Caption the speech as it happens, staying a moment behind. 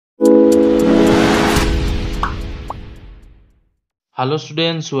Hello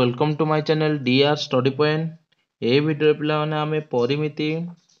students, welcome to my channel D R study point. A video पिला माने आमे परिमिति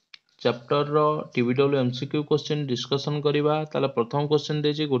chapter रो टीबीडब्ल्यू MCQ question discussion करिबा। ताले प्रथम क्वेश्चन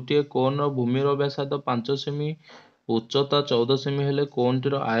देछि गोटिए कोन रो भूमि रो व्यासार्ध 5 सेमी, उच्चता 14 सेमी हेले कोनटी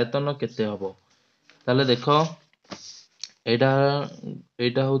रो आयतन केते हबो। ताले देखो एटा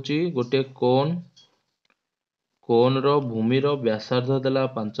एटा होछि गोटिए कोन रो भूमि रो व्यासार्ध देला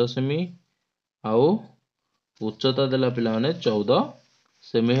 5 सेमी आउ उच्चता देला पिला माने 14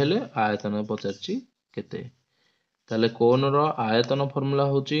 सेमी हेले आयतन पचारछि केते। ताले कोन रो आयतन फार्मूला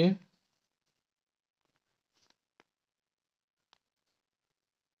होछि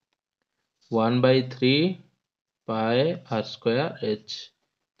 1/3 पाई आर स्क्वायर एच।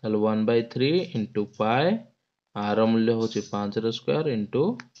 ताले 1/3 इंटू पाई आर रो मूल्य होछि 5 रो स्क्वायर इंटू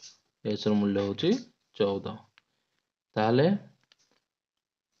एच रो मूल्य होछि 14। ताले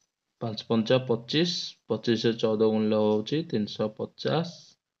 5 पंचा 25, 25 से 14 गुणिले होछि 350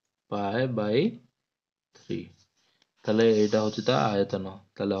 पाई बाई 3। ताले एटा होछि ता आयतन।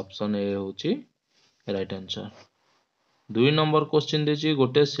 ताले ऑप्शन ए होछि राइट आंसर। 2 नंबर क्वेश्चन देछि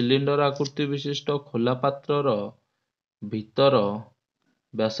गोटे सिलिंडर आकृति विशिष्ट खोला पात्र रो भीतर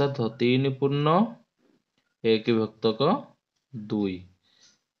व्यासार्ध 3 पूर्ण 1 विभक्तक 2,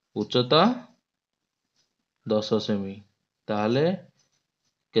 उच्चता 10 सेमी। ताले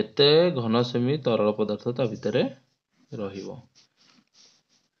केते घन सेमी तरल पदार्थ ता भितरे रहिबो।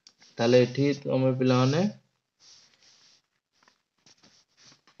 ताले एठी तमे पिला माने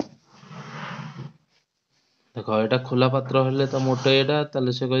देखो एटा खोला पात्र हेले त मोटे एटा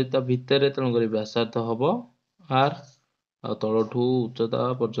ताले से कहि ता भितरे तण करि व्यासार्ध हबो आर आ तळठू उच्चता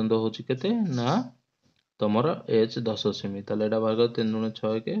पर्यंत होछि केते ना तमर एच 10 सेमी। ताले एटा भाग 3 गुणे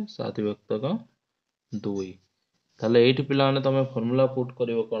 6 के 7 विभक्तक 2। ताले एठी पिला माने तमे फार्मूला पुट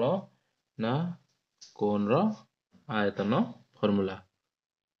करिवो कोन ना कोन रो आयतन फार्मूला।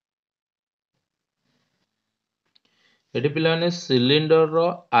 एठी पिला माने सिलिंडर रो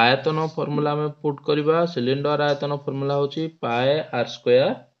आयतन फार्मूला में पुट करिबा। सिलिंडर आयतन फार्मूला होछि पाई आर स्क्वायर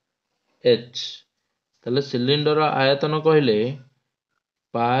एच। ताले सिलिंडर रो आयतन कहले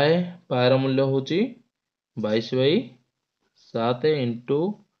पाई रो मूल्य होछि 22/7 इंटू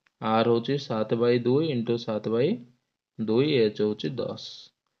आर होछि 7/2 इंटू 7/2 एच होछि 10।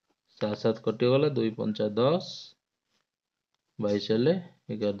 7 7 कटि गला 2 पंचा 10, 22 हेले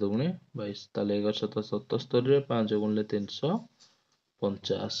 11 दुगुणे 22। ताले 1177 रे 5 गुणले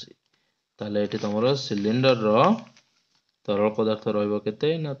 385। ताले एठी तमरो सिलिंडर रो तरल पदार्थ रहइबो केते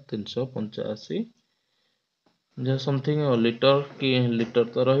ना 385 जे समथिंग लीटर की लीटर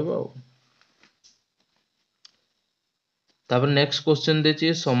तो रहइबो। तापर नेक्स्ट क्वेश्चन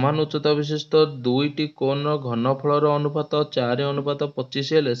देछि समान उच्चता विशिष्ट दुईटी कोन रो घनफल रो अनुपात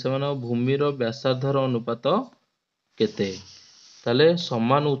 4:25 हेले सेमान भूमि रो व्यासार्ध रो अनुपात केते। ताले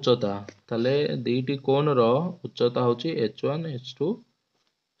समान उच्चता ताले दुईटी कोन रो उच्चता होछि h1 h2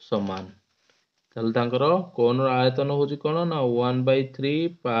 समान। ताले तांकर कोन रो आयतन होछि कोन ना 1/3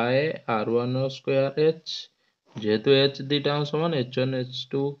 पाई r1 स्क्वायर h। जेहेतु h दुईटा समान h1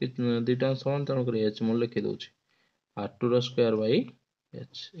 h2 दुईटा समान तण कर h मूल्य लिखि दोछि r2 row square by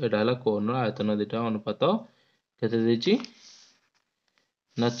h। एटा हला कोन रो आयतन दुईटा अनुपात केते देछि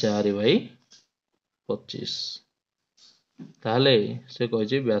ना 4/25। ताले से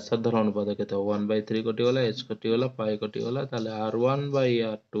कहिछि व्यासार्ध रो अनुपात केते 1/3 कटि गला h कटि गला पाई कटि गला। ताले r1 by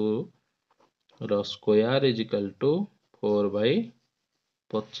r2 row square is equal to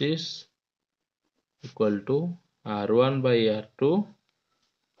 4/25 equal to r1 by r2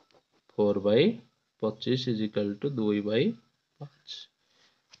 4/25 is equal to 2/5।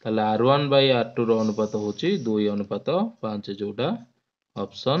 ताले r1 बाई r2 रो अनुपात होछि 2:5 जोटा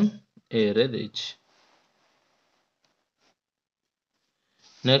ऑप्शन ए रे देछि।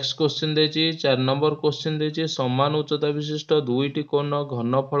 नेक्स्ट क्वेश्चन देछि 4 नंबर क्वेश्चन देछि समान उच्चता विशिष्ट दुईटी कोन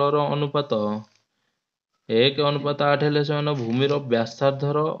घनफल रो अनुपात 1:8 हेले सेमान भूमि रो व्यासार्ध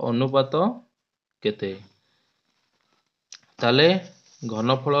रो अनुपात केते। ताले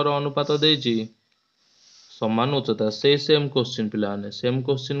घनफल रो अनुपात देछि समान उच्चता से सेम क्वेश्चन पिला ने सेम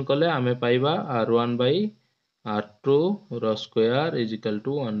क्वेश्चन कले आमे पाइबा r1 by r2 row square is equal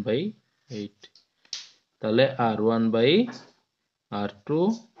to 1/8। ताले r1 by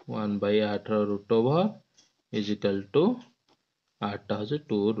r2 1/8 row root over is equal to 8 टा होछि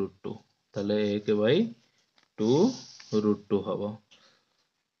 2√2। ताले 1/2√2 हबो।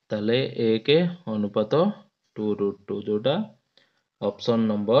 ताले 1 अनुपात 2√2 जोटा ऑप्शन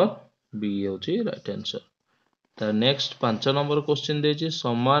नंबर बी होछि राइट आंसर। ता नेक्स्ट 5 नंबर क्वेश्चन देछि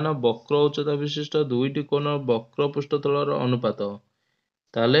समान वक्र उच्चता विशिष्ट दुईटी कोन वक्र पृष्ठतल रो अनुपात।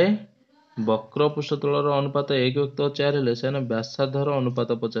 ताले वक्र पृष्ठतलर अनुपात 1:4 हेले से व्यासार्धर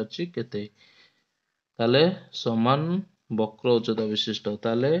अनुपात पचारछि केते ताले समान वक्र उच्चता विशिष्ट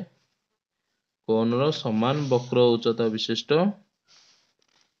ताले कोणर समान वक्र उच्चता विशिष्ट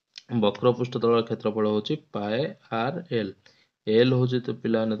वक्र पृष्ठतलर क्षेत्रफल होछि पाए आर एल एल होछि तो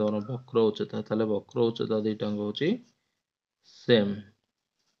पिलाने तमर वक्र उच्चता ताले वक्र उच्चता दुईटांग होछि सेम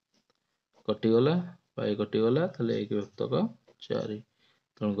कटिगला पाए कटिगला ताले 1/4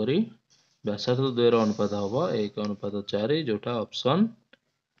 तेणुकरी व्यासार्ध 2 ର अनुपात हम 1:4 जोटा ऑप्शन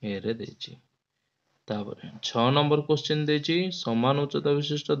ए रे देछि तापर 6 नंबर क्वेश्चन देछि समान उच्चता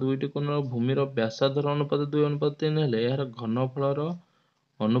विशिष्ट दुईटी कोणर भूमिर व्यासार्धर अनुपात 2:3 हेले यार घनफलर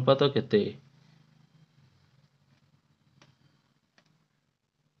अनुपात केते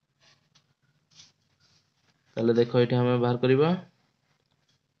ताले देखो एठी हमें बाहर करिबा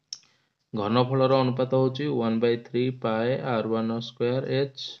घनफलर अनुपात होछि 1/3 पाए r1 स्क्वायर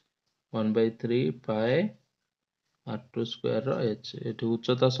h 1/3 पाए r2 स्क्वायर रो h एठी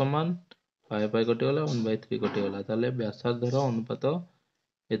उच्चता समान पाए पाए कटिगला 1/3 कटिगला ताले व्यासार्धर अनुपात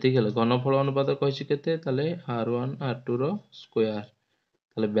एति गेले घनफल अनुपात कहिछि केते ताले r1 r2 रो स्क्वायर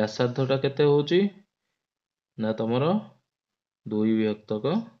ताले व्यासार्धटा केते होछि ना तमरो 2 विभक्तक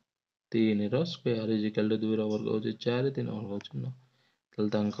 3 रो स्क्वायर इज इक्वल टू 2 रो वर्ग होछि 4 3 वर्ग होछि 9 ताले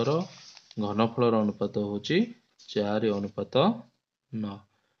तांकर घनफलर अनुपात होछि 4:9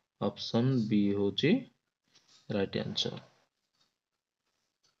 ऑप्शन बी होछि राइट आंसर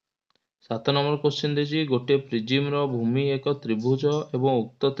 7 नंबर क्वेश्चन देछि गोटे प्रिज्म रो भूमि एक त्रिभुज एवं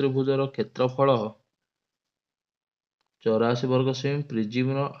उक्त त्रिभुज रो क्षेत्रफल 84 वर्ग सेमी प्रिज्म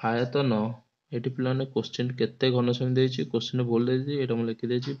रो आयतन एटी पिलाने क्वेश्चन केते घन सेमी देछि क्वेश्चन बोल देछि एटा म लिखि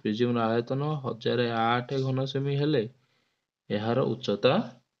देछि प्रिज्म रो आयतन 1008 घन सेमी हेले एहार उच्चता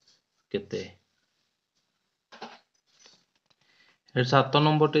केते 7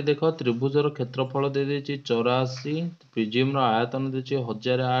 नंबर टी देख त्रिभुजर क्षेत्रफल दे देछि 84 प्रिज्म रो आयतन देछि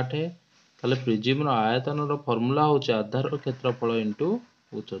 1008 ताले प्रिज्म रो आयतन रो फार्मूला होछि आधार रो क्षेत्रफल इनटू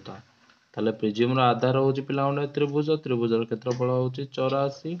उच्चता ताले प्रिज्म रो आधार होछि पिलाउने त्रिभुज त्रिभुजर क्षेत्रफल होछि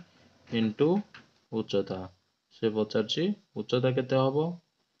 84 इनटू उच्चता से पचारछि उच्चता केते हबो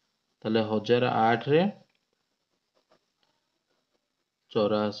ताले 1008 रे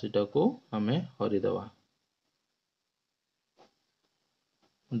 84 टाको हमें हरि देबा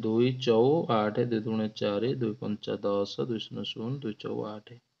 2 चौ 8 2 दूने 4 2 पंचा 10 2 शून्य 0 2 चौ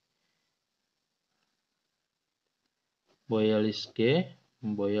 8 42 के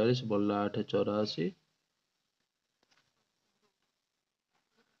 42 बल्ला 8 84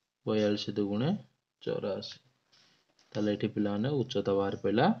 42 दुगुणे 84 ताले एठी पिला ने उच्चता बाहर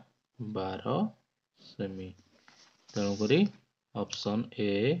पेला 12 सेमी तेणु करी ऑप्शन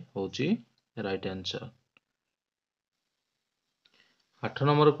ए होची राइट आंसर 8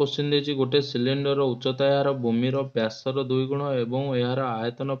 नंबर क्वेश्चन देछि गोटे सिलिंडर उच्चता यार भूमिर व्यासर 2 गुण एवं यार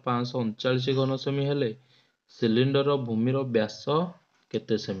आयतन 539 घन सेमी हेले सिलिंडर भूमिर व्यास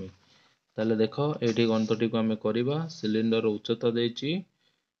केते सेमी ताले देखो एठी गणितटी को हमें करिबा सिलिंडर उच्चता देछि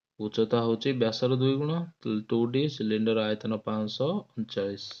उच्चता होछि व्यासर 2 गुण 2d सिलिंडर आयतन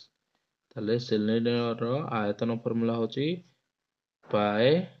 539 ताले सिलिंडर आयतन फार्मूला होछि पाई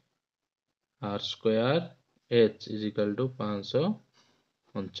r square h is equal to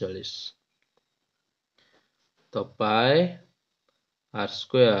 539 तो पाई r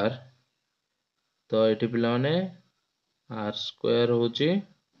स्क्वायर तो एठी पिला माने r स्क्वायर होछि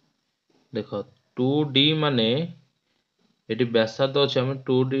देखो 2d माने एठी व्यासार्ध अछि हम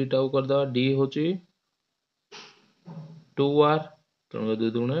 2d टाउ कर दवा d होछि 2r तो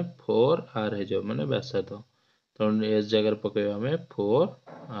 2 दुणे 4r हे जो माने व्यासार्ध तो इस जगह पके हमें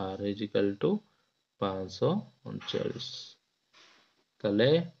 4r इज इक्वल टू 539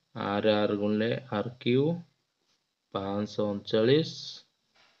 तले r गुणले r क्यू 539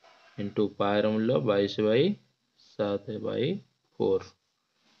 इंटू पायर मूल्य 22/7/4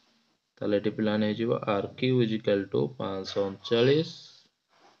 ताले एटी प्लान हे जीवो r Q is equal to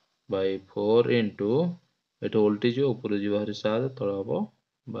 539/4 into एटो उल्टी जो ऊपर जीव हरि 7 तळ हबो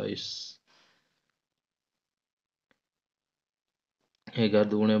 22 11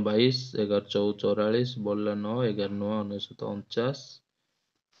 दुगुणे 22 11 चौ 44 बोलला 9 11 9 49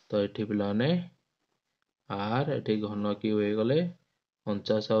 तो एठी पिलाने आर एठी घन क्यू हो गले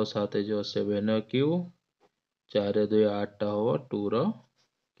 49 और 7 जो 7 क्यू 4 2 8 टा हो 2 रो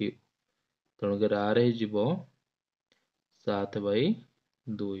क्यू तेणु कर आर हे जीवो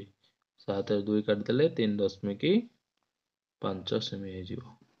 7/2 7 2 काट देले 3.5 सेमी हे जीवो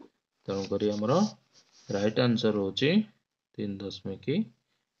तेणु करी हमरो राइट आंसर होची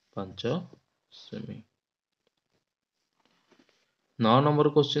 3.5 सेमी 9 नंबर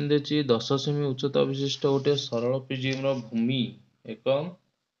क्वेश्चन देछि 10 सेमी उच्चता विशिष्ट गोटे सरल प्रिज्म भूमि एक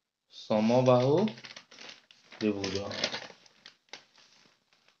समबाहु त्रिभुज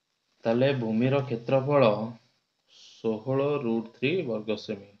ताले भूमिर क्षेत्रफल 16√3 वर्ग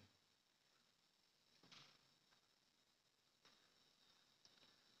सेमी।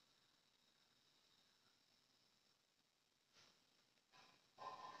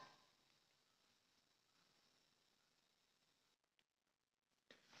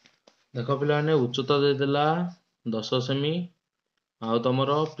 देख पे उच्चता देदेला 10 सेमी आउ तुम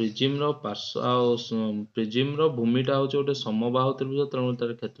प्रिज्म प्रिज्म भूमिटा हूँ गोटे समबाहु त्रिभुज तेणु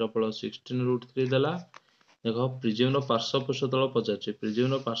तार क्षेत्रफल 16√3 देला। देख प्रिज्म पार्श्वपृष्ठ तल पचार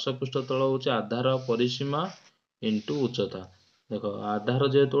प्रिज्म पार्श्वपृष्ठ तल हूँ आधार परिसीमा इंटू उच्चता। देख आधार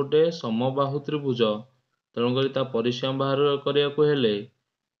जेहेतु गोटे समबाहु त्रिभुज तेणुक परिसीमा बाहर करने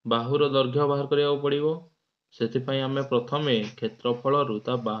बाहुर दैर्घ्य बाहर करा पड़ो से आम प्रथमे क्षेत्रफल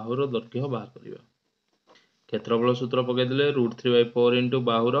बाहुर दैर्घ्य बाहर करवा। क्षेत्रफल सूत्र पकईदे √3/4 इंटू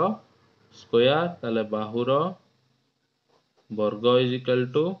बाहुर स्क्वायर ताले बाहुर वर्ग इज इक्वल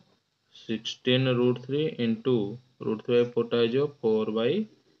टू 16√3 इंटू √3/4 हो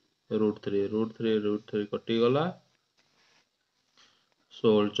 4/√3 √3 कटिगला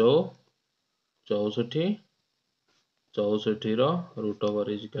 16 64 64 root over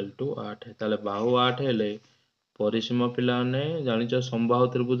is equal to 8 ताले बाहु 8 हेले परिसीमा पिलाने जानिच समबाहु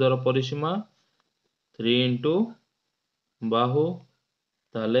त्रिभुजर परिसीमा 3 इंटू बाहु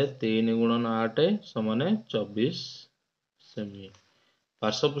ताले 3 गुणन 8 समान 24 सेमी।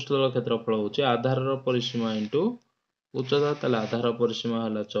 पार्श्वपृष्ठ तल क्षेत्रफल होची आधार परिसीमा इंटू उच्चता ताले आधार परिसीमा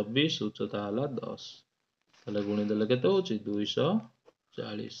हला 24 उच्चता हला 10 ताले गुणी देले केते होची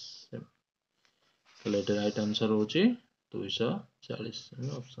 240 सेमी। ताले एटे राइट आंसर होची 240 semi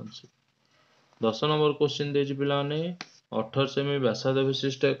option C. 10 number question देछि पिलाने 18 सेमी व्यासार्ध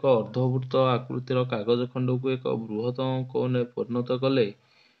विशिष्ट एक अर्धवृत्त आकृतिर कागज खंड को एक बृहत्तम कोणे परिणत कले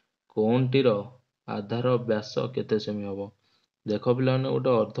कोणटीर आधार व्यास केते सेमी हबो। देख पिलाने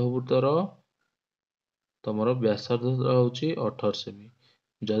गोटे अर्धवृत्तर तुमर व्यासार्ध होची 18 सेमी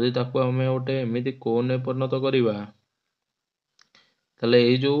जदि ताको आमे गोटे एमिति कोणे परिणत करिवा ताले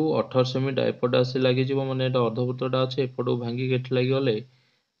ये जो 18 सेमी एपटे आसी लगी माने अर्धवृत्तटा अच्छे एपटू भांगी एठी लगी गले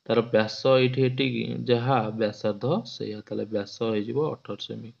तार व्यास एठी जहा व्यासार्ध से व्यास हो 18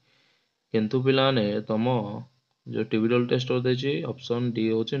 सेमी। किंतु पिलाने तुम जो टीबीडब्ल्यू टेस्ट देछि ऑप्शन डी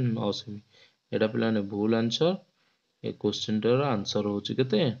होछि 9 सेमी एटा पिलाने भूल आंसर। ए क्वेश्चन टर आंसर होछि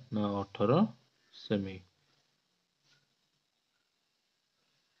केते ना 18 सेमी।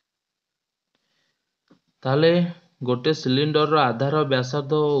 ताले गोटे सिलिंडर आधार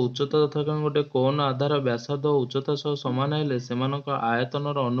व्यासार्ध और उच्चता तथा गोटे कोण आधार व्यासार्ध और उच्चता सह समान हेले सेमानक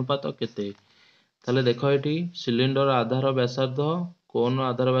आयतनर अनुपात केते। ताले देख एठी सिलिंडर आधार व्यासार्ध कोण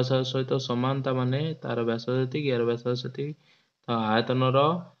आधार व्यासार्ध सहित समान माने तार व्यासार्ध सेति यार व्यासार्ध सेति आयतनर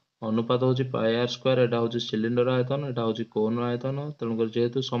अनुपात होची पाई आर स्क्वायर एटा होची सिलिंडर आयतन एटा होची कोण आयतन तेणुकर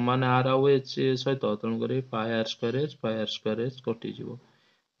जेहेतु समान आर आउ एच सहित तेणुकर पाई आर स्क्वायर एच कटि जीवो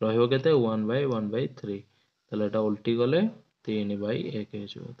रहिबो केते 1/1/3 ताले एटा उल्टी गले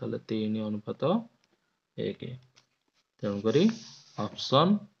 3/1 हो ताले 3 अनुपात 1 तेणुकरी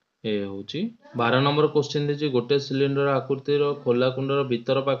ऑप्शन ए होची। 12 नंबर क्वेश्चन देछि गोटे सिलिंडर आकृतिर खोला कुंडर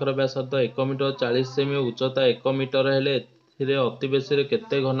भीतर पाखर व्यासार्ध 1 मीटर 40 सेमी उच्चता 1 मीटर हेले एथिरे अति बेसी रे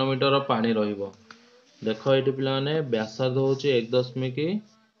केते घन मीटर पानी रहिबो। देख एठी पिला माने व्यासार्ध होची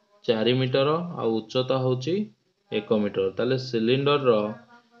 1.4 मीटर आ उच्चता होची 1 मीटर ताले सिलिंडर रो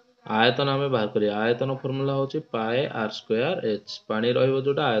आयतन आमे बाहर करिया आयतन फॉर्मूला होची पाई आर स्क्वायर एच पानी रहिबो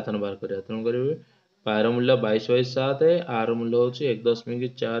जोटा आयतन बाहर करिया तेणु करी पाई रो मूल्य 22/7 आर मूल्य होची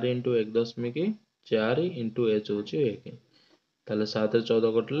 1.4 इंटू 1.4 इंटू एच होची 1 ताले 7 रे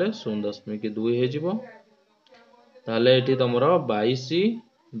 14 कटले 0.2 हे जिवो ताले एठी तमरो 22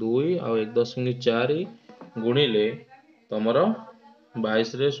 2 आ 1.4 गुणिले तमरो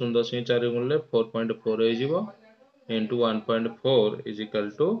 22 रे 0.4 गुणिले 4.4 हे जिवो इंटू 1.4 इज इक्वल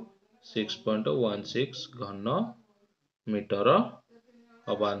टू 6.16 घन मीटर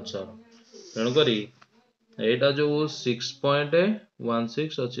अब आंसर तेणुकरी एटा जो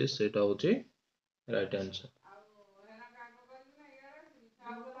 6.16 अच्छी सेटा होची राइट आंसर।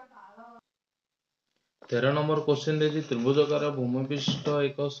 13 नंबर क्वेश्चन देछि त्रिभुजाकार भूमि विशिष्ट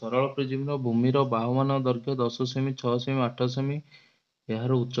एक सरल प्रिज्म भूमिर बाहुमान दैर्घ्य 10 सेमी 6 सेमी 8 सेमी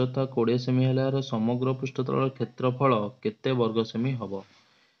यार उच्चता 20 सेमी हेले यार समग्र पृष्ठतल क्षेत्रफल केते वर्ग सेमी हबो।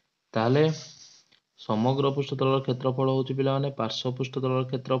 ताले समग्र पृष्ठतल क्षेत्रफल होची पिला माने पार्श्व पृष्ठतल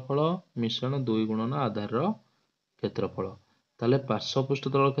क्षेत्रफल मिश्रण 2 गुणन आधार क्षेत्रफल ताले पार्श्व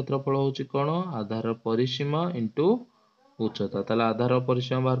पृष्ठतल क्षेत्रफल होची कोन आधार परिसीमा इंटू उच्चता ताले आधार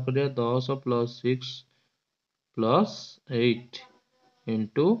परिसीमा बाहर करिया 10 + 6 + 8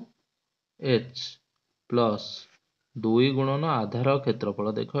 इंटू एच प्लस 2 गुणन आधार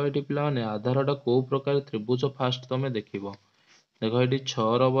क्षेत्रफल। देख ये पे आधारटा कौ प्रकार त्रिभुज फास्ट तुम देख देख ये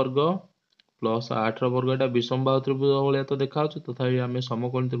 6 वर्ग प्लस 8 वर्ग एटा विषमबाहु त्रिभुज भाया तो देखा तथापि आम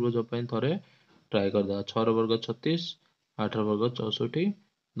समकोण त्रिभुज थे ट्राए करदे 6 वर्ग 36 8 वर्ग 64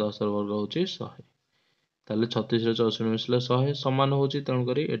 10 वर्ग हूँ 100 ताले 36 64 मिसले 100 सामान हूँ तेणुक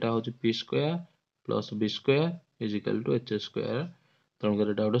यहाँ हूँ P square plus B square is equal to H square तेणुक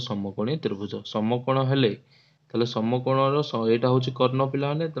यहाँ गोटे समकोणी त्रिभुज समकोण हेले ताले समकोणर यहाँ हूँ कर्ण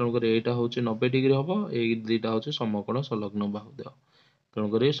पिलाने तेणुक यहाँ हूँ 90 डिग्री हम ये दुईटा हूँ समकोण संलग्न बाहुद्वय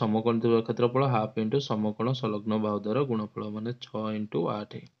तेणुक समकोण त्रिभुज क्षेत्रफल हाफ इंटू समकोण संलग्न बाहुद्वयर गुणफल माने 6 इंटू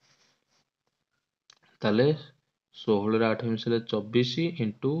 8 ताले 16 8 मिसले 24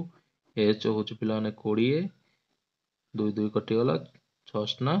 इंटू एच हूँ पिलाने 20 2 2 कटिगला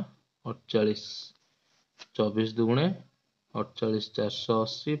 6 48 24 दुगुणे 48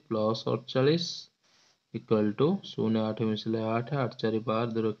 480 प्लस 48 इक्वल टू 0 8 मिसले 8 8 4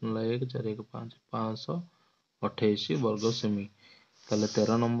 12 2 1 4 1 5 528 वर्ग सेमी ताले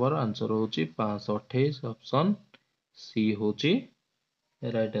 13 नंबर आंसर होची 528 ऑप्शन सी होची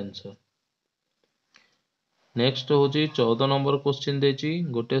राइट आंसर। नेक्स्ट होची 14 नंबर क्वेश्चन देची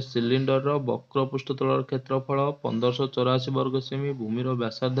गोटे सिलिंडर रो वक्र पृष्ठतल क्षेत्रफल 1584 वर्ग सेमी भूमि रो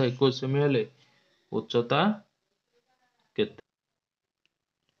व्यासार्ध 21 सेमी हेले उच्चता केते।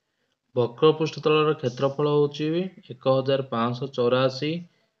 वक्र पृष्ठतल क्षेत्रफल होची 1584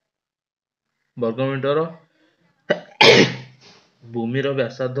 वर्गमीटर भूमि रो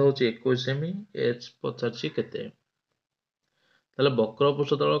व्यासार्ध होची 21 सेमी एच पचाची केते ताले वक्र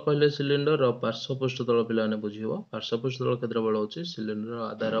पृष्ठतल कहले सिलिंडर पार्श्व पृष्ठतल पिलाने बुझिबो पार्श्व पृष्ठतल क्षेत्रफल होची सिलिंडर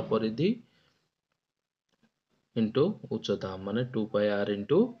आधार परिधि इंटू उच्चता माने 2 पाई आर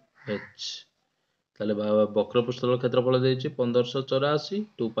इंटू एच ताले वक्र पृष्ठतल क्षेत्रफल देछि 1584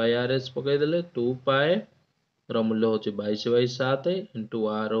 2 पाई आर एच पकाई देले 2 पाई रो मूल्य होची 22/7 इंटू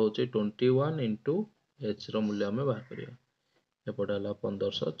आर होची 21 इंटू एच रो मूल्य हमें बाहर करिया एपटा हला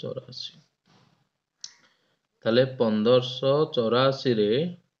 1584 ताले 1584 रे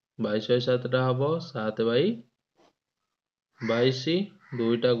 22/7 टा हबो 7/22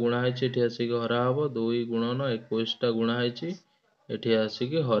 दुईटा गुणा है एठी आसिक हरा हबो 2 गुणन 21 टा गुणा है एठी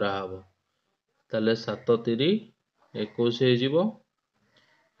आसिक हरा हबो ताले 7 3 21 हे जिवो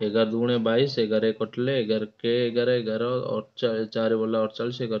 11 दुगुणे 22 11 कटले 11 के 11 11 4 बोला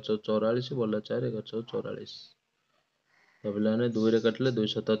 48 1144 बोला 4 1144 तो पिलाने 2 रे कटले 2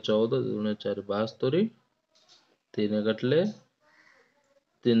 7 14 दुगुणे 4 72 3 कटले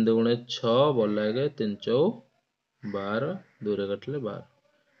 3 दुगुणे 6 बोला 3 चौ 12 2 रे कटले 12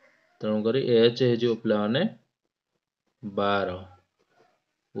 तेणुक एच हो पिलाने 12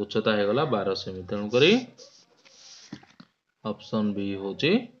 उच्चता है गला 12 सेमी तेणुक ऑप्शन बी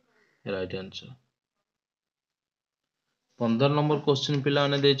होची राइट आंसर। 15 नंबर क्वेश्चन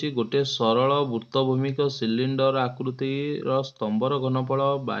पिलाने देछि गोटे सरल वृत्तभूमिक सिलिंडर आकृति स्तंभर घनफल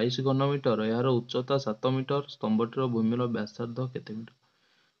 22 घनमीटर यार उच्चता 7 मीटर स्तंभटीर भूमिर व्यासार्ध केते मीटर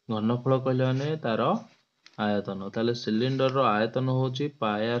घनफल कहले तार आयतन ताले सिलिंडर आयतन होची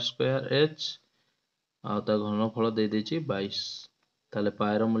पाई आर स्क्वायर एच आ घनफल दे देछि 22 ताले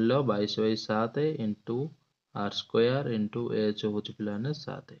पाई रो मूल्य 22/7 into are square into H होची पिलाने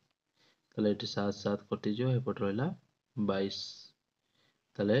 7 ताले एठी 7 7 कटि जो एपट रहला 22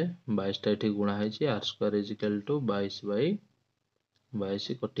 ताले 22 टा एठी गुणा है आर स्क्वायर इजिकल टू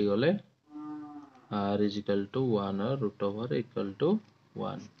 22/22 कटि गले are is equal to 1 root over equal to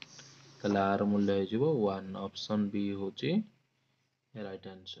 1 ताले आर मूल्य हो 1 ऑप्शन बी होची राइट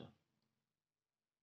आंसर।